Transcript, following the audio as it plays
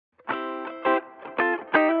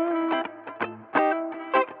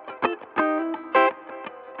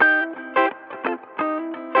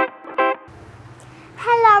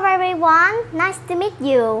everyone, nice to meet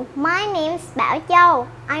you. My name is Bảo Châu.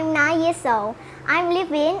 I'm 9 years old. I'm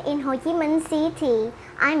living in HoChiMinh City.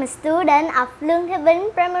 I'm a student of Luong The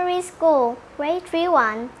Vinh Primary School, grade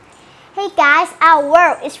 3-1. Hey guys, our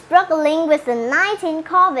world is struggling with the 19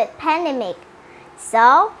 COVID pandemic.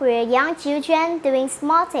 So, we're young children doing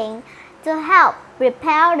small things to help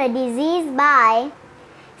repel the disease by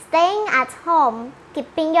staying at home,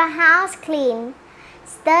 keeping your house clean,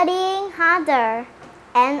 studying harder,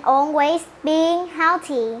 and always being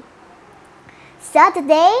healthy. So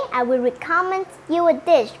today, I will recommend you a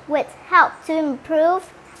dish which helps to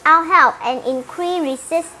improve our health and increase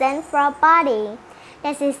resistance for our body.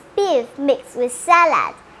 This is beef mixed with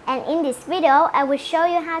salad, and in this video, I will show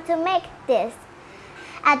you how to make this.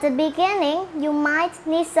 At the beginning, you might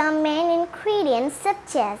need some main ingredients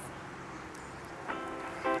such as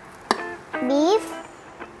beef,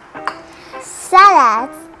 salad,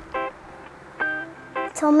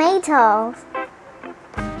 tomatoes,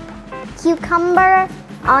 cucumber,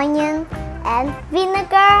 onion, and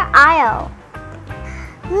vinegar oil.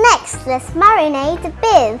 Next, let's marinate the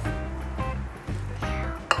beef.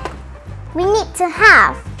 We need to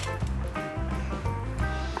have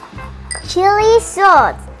chili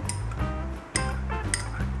sauce,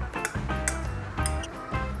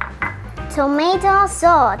 tomato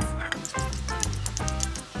sauce,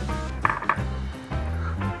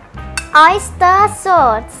 oyster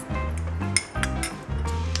sauce,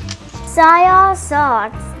 soy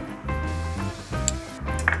sauce,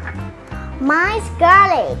 minced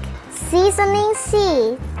garlic, seasoning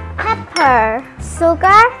seed, pepper,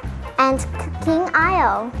 sugar, and cooking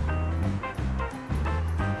oil.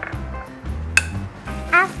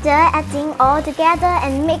 After adding all together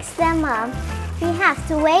and mix them up, we have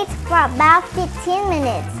to wait for about 15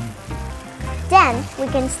 minutes. Then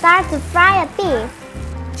we can start to fry a beef.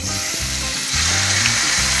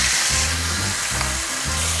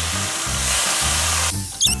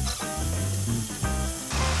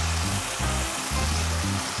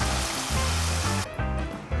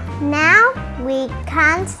 Now we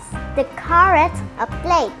can decorate a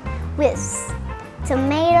plate with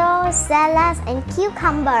tomato, salad, and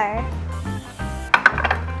cucumber.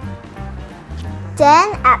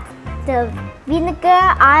 Then add the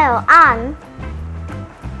vinegar oil on.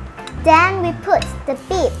 Then we put the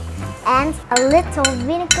beef and a little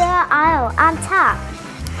vinegar oil on top.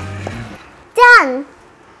 Done!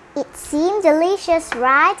 It seems delicious,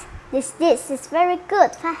 right? This dish is very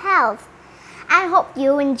good for health. I hope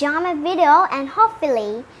you enjoy my video and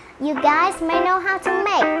hopefully you guys may know how to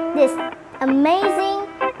make this amazing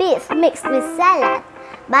beef mixed with salad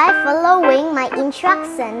by following my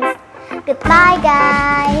instructions. Goodbye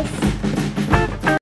guys!